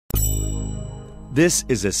This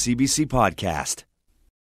is a CBC podcast.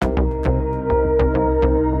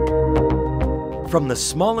 From the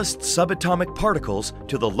smallest subatomic particles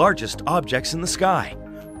to the largest objects in the sky,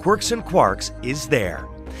 Quirks and Quarks is there.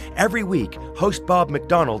 Every week, host Bob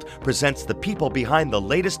McDonald presents the people behind the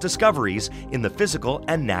latest discoveries in the physical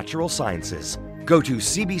and natural sciences. Go to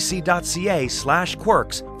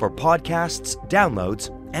cbc.ca/quirks for podcasts, downloads,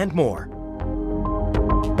 and more.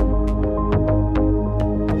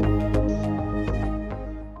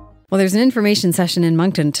 Well, there's an information session in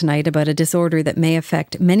Moncton tonight about a disorder that may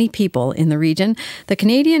affect many people in the region. The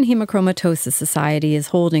Canadian Hemochromatosis Society is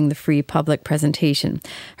holding the free public presentation.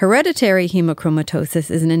 Hereditary hemochromatosis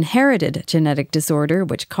is an inherited genetic disorder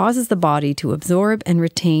which causes the body to absorb and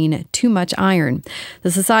retain too much iron. The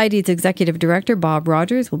Society's Executive Director, Bob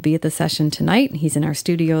Rogers, will be at the session tonight. He's in our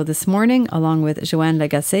studio this morning, along with Joanne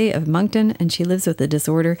Lagacé of Moncton, and she lives with the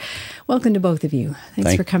disorder. Welcome to both of you.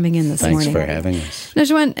 Thanks for coming in this morning. Thanks for having us. Now,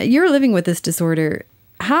 Joanne, you're living with this disorder.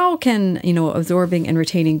 How can, absorbing and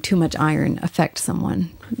retaining too much iron affect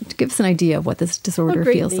someone? Give us an idea of what this disorder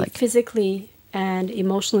feels like. Physically and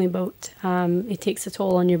emotionally both. It takes a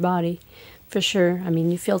toll on your body, for sure. I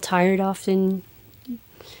mean, you feel tired often,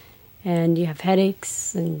 and you have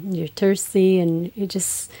headaches, and you're thirsty, and you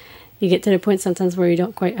get to the point sometimes where you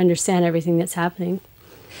don't quite understand everything that's happening.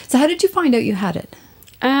 So how did you find out you had it?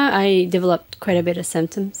 I developed quite a bit of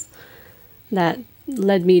symptoms that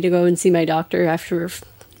led me to go and see my doctor after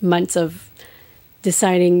months of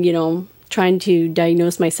deciding, trying to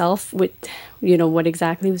diagnose myself with, what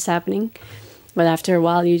exactly was happening. But after a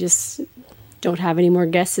while, you just don't have any more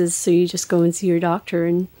guesses, so you just go and see your doctor,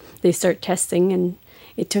 and they start testing, and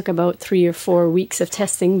it took about 3 or 4 weeks of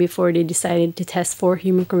testing before they decided to test for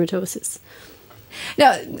hemochromatosis.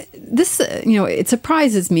 Now, this, it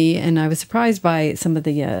surprises me, and I was surprised by some of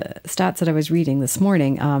the stats that I was reading this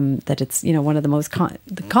morning, that it's, one of the most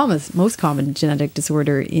common genetic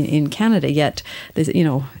disorder in Canada, yet,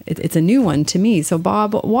 it's a new one to me. So,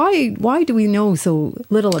 Bob, why do we know so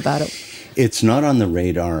little about it? It's not on the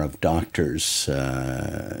radar of doctors,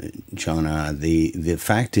 Jonna. The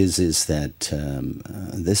fact is that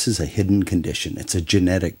this is a hidden condition. It's a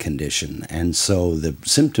genetic condition. And so the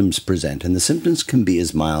symptoms present, and the symptoms can be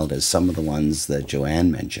as mild as some of the ones that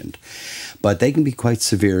Joanne mentioned, but they can be quite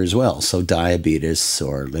severe as well. So diabetes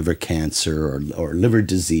or liver cancer or liver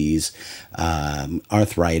disease,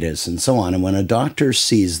 arthritis, and so on. And when a doctor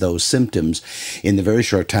sees those symptoms, in the very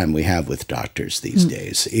short time we have with doctors these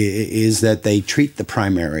days, is that they treat the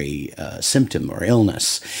primary symptom or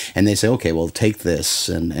illness, and they say, okay, well, take this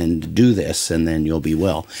and do this, and then you'll be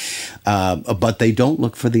well. But they don't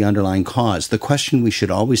look for the underlying cause. The question we should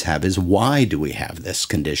always have is, why do we have this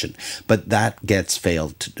condition? But that gets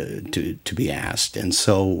failed to be asked. And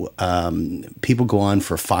so people go on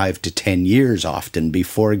for 5 to 10 years often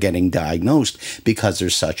before getting diagnosed because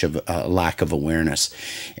there's such a lack of awareness.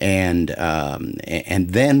 And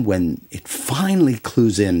then when it finally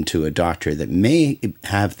clues into a doctor that may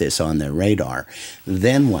have this on their radar,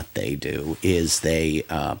 then what they do is they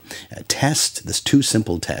test. There's 2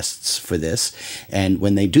 simple tests for this. And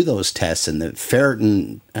when they do those tests, and the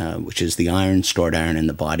ferritin, which is the iron, stored iron in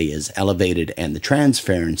the body, is elevated, and the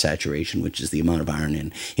transferrin saturation, which is the amount of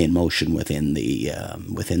iron in motion within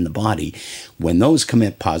the body, when those come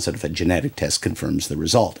in positive, a genetic test confirms the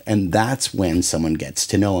result. And that's when someone gets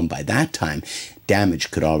to know, and by that time, damage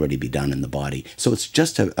could already be done in the body. So it's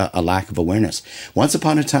just a lack of awareness. Once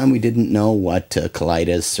upon a time, we didn't know what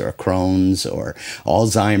colitis or Crohn's or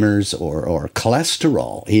Alzheimer's or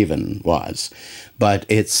cholesterol even was. But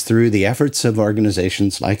it's through the efforts of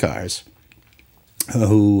organizations like ours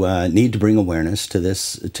who need to bring awareness to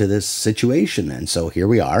this situation. And so here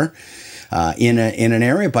we are. In an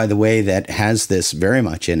area, by the way, that has this very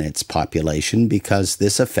much in its population, because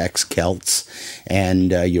this affects Celts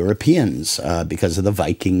and Europeans because of the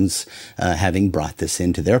Vikings having brought this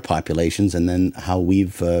into their populations, and then how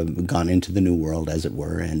we've gone into the New World, as it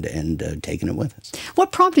were, and taken it with us.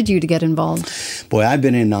 What prompted you to get involved? Boy, I've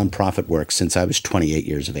been in nonprofit work since I was 28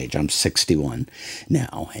 years of age. I'm 61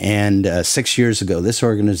 now. And 6 years ago, this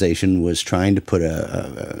organization was trying to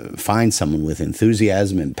find someone with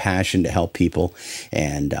enthusiasm and passion to help people,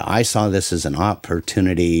 and I saw this as an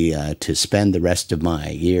opportunity to spend the rest of my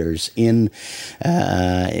years in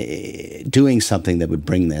doing something that would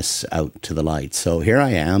bring this out to the light. So here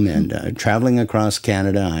I am, and traveling across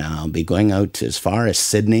Canada. I'll be going out as far as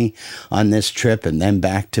Sydney on this trip, and then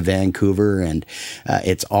back to Vancouver, and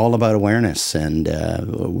it's all about awareness, and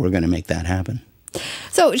we're going to make that happen.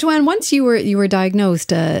 So, Joanne, once you were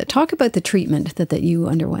diagnosed, talk about the treatment that you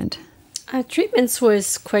underwent. Treatments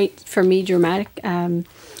was quite, for me, dramatic.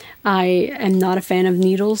 I am not a fan of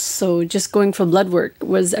needles, so just going for blood work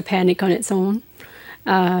was a panic on its own.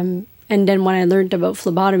 And then when I learned about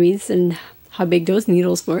phlebotomies and how big those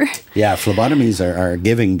needles were. Yeah, phlebotomies are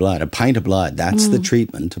giving blood, a pint of blood. That's the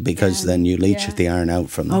treatment, because then you leach the iron out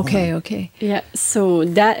from the bone. Okay. Yeah, so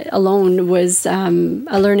that alone was a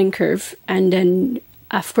learning curve. And then,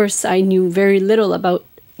 of course, I knew very little about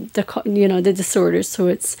the disorders. So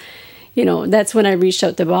it's, that's when I reached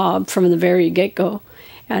out to Bob from the very get-go.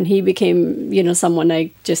 And he became, someone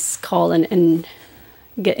I just call and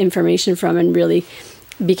get information from, and really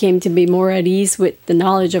became to be more at ease with the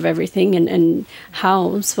knowledge of everything and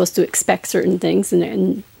how I'm supposed to expect certain things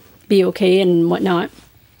and be okay and whatnot.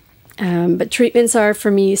 But treatments are,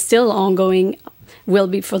 for me, still ongoing, will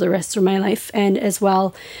be for the rest of my life. And as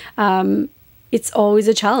well, it's always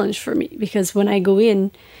a challenge for me, because when I go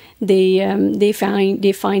in, they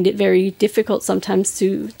find it very difficult sometimes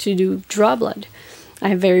to draw blood. I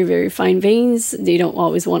have very, very fine veins. They don't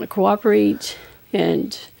always want to cooperate,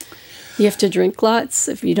 and you have to drink lots.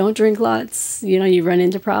 If you don't drink lots, you run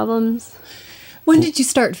into problems. When did you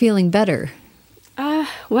start feeling better?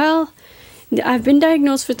 Well, I've been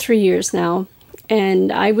diagnosed for 3 years now.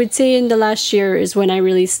 And I would say in the last year is when I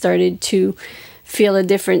really started to feel a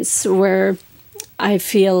difference, where I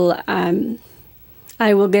feel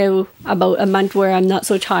I will go about a month where I'm not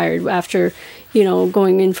so tired after,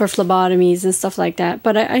 going in for phlebotomies and stuff like that.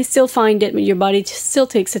 But I still find it, your body still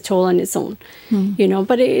takes a toll on its own,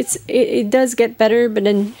 but it does get better, but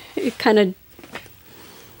then it kind of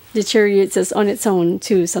deteriorates us on its own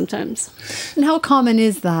too sometimes. And how common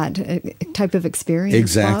is that type of experience?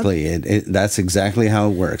 Exactly. That's exactly how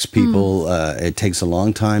it works. People, it takes a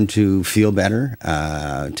long time to feel better,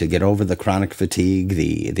 to get over the chronic fatigue,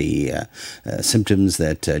 the symptoms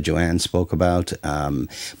that Joanne spoke about.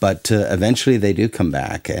 But eventually they do come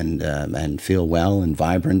back and feel well and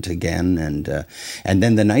vibrant again. And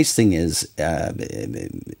then the nice thing is,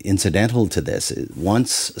 incidental to this,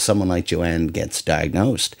 once someone like Joanne gets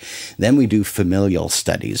diagnosed, then we do familial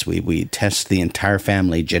studies. We test the entire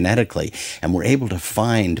family genetically, and we're able to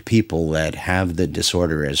find people that have the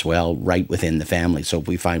disorder as well right within the family. So if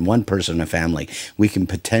we find one person in a family, we can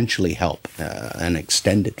potentially help an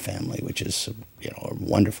extended family, which is a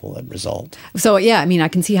wonderful result. So yeah, I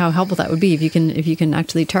can see how helpful that would be if you can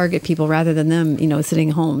actually target people rather than them, sitting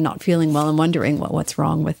home not feeling well and wondering what's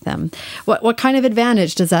wrong with them. What kind of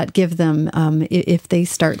advantage does that give them if they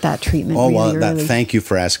start that treatment? Early? Thank you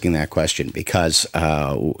for asking that question, because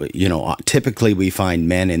typically we find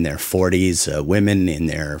men in their 40s, women in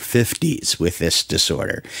their 50s with this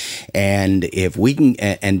disorder, and if we can,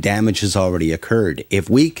 and damage has already occurred. If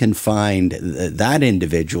we can find that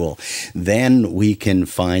individual, then we can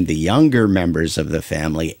find the younger members of the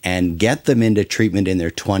family and get them into treatment in their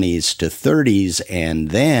 20s to 30s,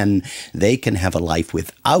 and then they can have a life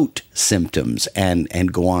without symptoms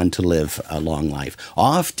and go on to live a long life.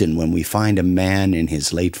 Often when we find a man in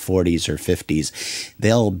his late 40s or 50s,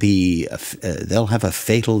 they'll have a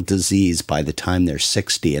fatal disease by the time they're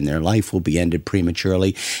 60, and their life will be ended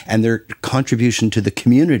prematurely, and their contribution to the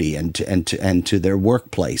community and to their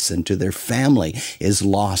workplace and to their family is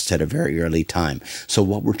lost at a very early time. So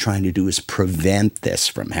what we're trying to do is prevent this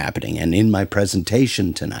from happening. And in my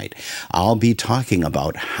presentation tonight, I'll be talking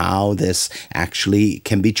about how this actually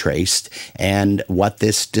can be traced and what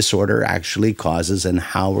this disorder actually causes, and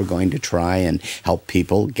how we're going to try and help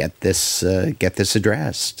people get this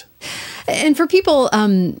addressed. And for people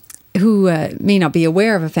who may not be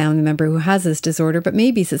aware of a family member who has this disorder, but may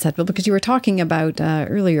be susceptible, because you were talking about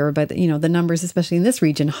earlier about the numbers, especially in this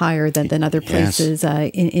region, higher than other places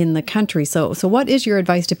in the country. So what is your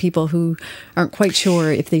advice to people who aren't quite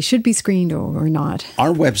sure if they should be screened or not?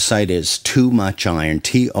 Our website is Too Much Iron,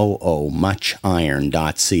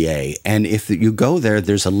 TOOmuchiron.ca, and if you go there,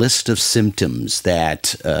 there's a list of symptoms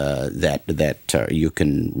that you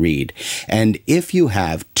can read, and if you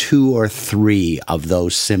have 2 or 3 of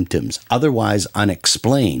those symptoms, otherwise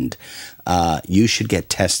unexplained, you should get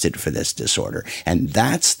tested for this disorder. And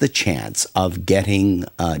that's the chance of getting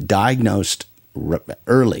diagnosed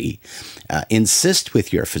early. Insist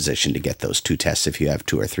with your physician to get those 2 tests if you have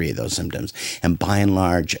 2 or 3 of those symptoms. And by and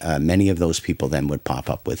large, many of those people then would pop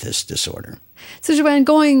up with this disorder. So Joanne,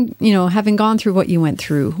 having gone through what you went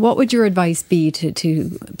through, what would your advice be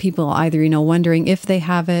to people either, wondering if they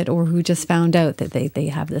have it or who just found out that they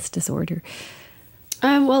have this disorder?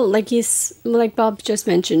 Well, like Bob just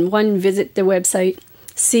mentioned, visit the website,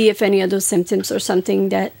 see if any of those symptoms are something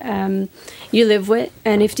that you live with.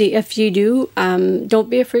 And if you do, don't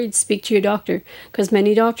be afraid to speak to your doctor, because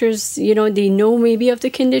many doctors, they know maybe of the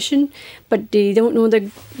condition, but they don't know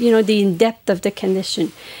the depth of the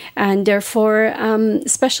condition. And therefore,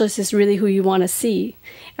 specialist is really who you want to see.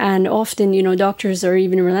 And often, doctors are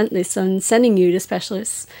even relentless on sending you to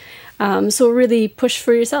specialists. So really push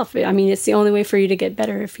for yourself. I mean, it's the only way for you to get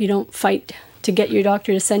better if you don't fight to get your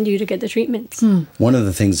doctor to send you to get the treatments. One of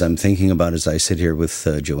the things I'm thinking about as I sit here with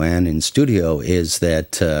Joanne in studio is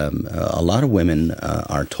that a lot of women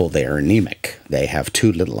are told they are anemic. They have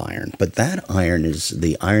too little iron. But that iron is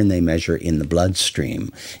the iron they measure in the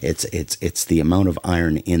bloodstream. It's the amount of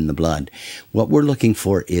iron in the blood. What we're looking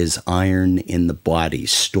for is iron in the body,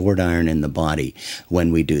 stored iron in the body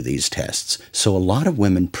when we do these tests. So a lot of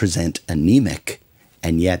women present anemic,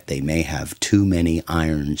 and yet they may have too many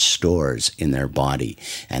iron stores in their body,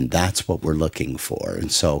 and that's what we're looking for.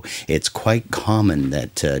 And so it's quite common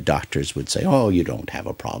that doctors would say, oh, you don't have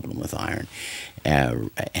a problem with iron,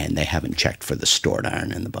 and they haven't checked for the stored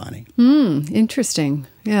iron in the body. Interesting.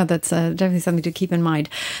 Yeah, that's definitely something to keep in mind.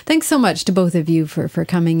 Thanks so much to both of you for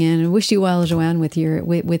coming in, and wish you well, Joanne, with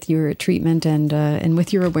your treatment and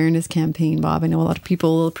with your awareness campaign, Bob. I know a lot of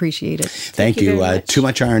people will appreciate it. Thank you.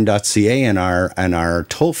 TooMuchIron.ca, and our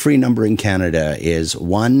toll-free number in Canada is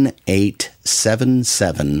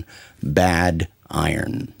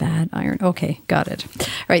 1-877-BAD-IRON. Bad iron. Okay, got it. All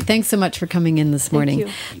right, thanks so much for coming in this morning. Thank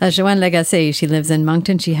you. That's Joanne Lagacé. She lives in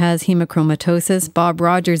Moncton. She has hemochromatosis. Bob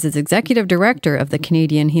Rogers is Executive Director of the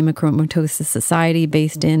Canadian Hemochromatosis Society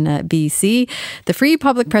based in BC. The free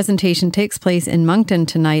public presentation takes place in Moncton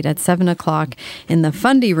tonight at 7 o'clock in the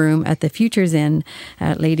Fundy Room at the Futures Inn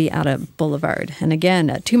at Lady Ada Boulevard. And again,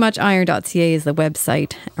 TooMuchIron.ca is the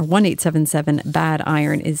website.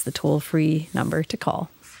 1-877-BAD-IRON is the toll-free number to call.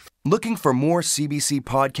 Looking for more CBC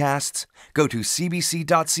podcasts? Go to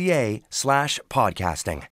cbc.ca/podcasting.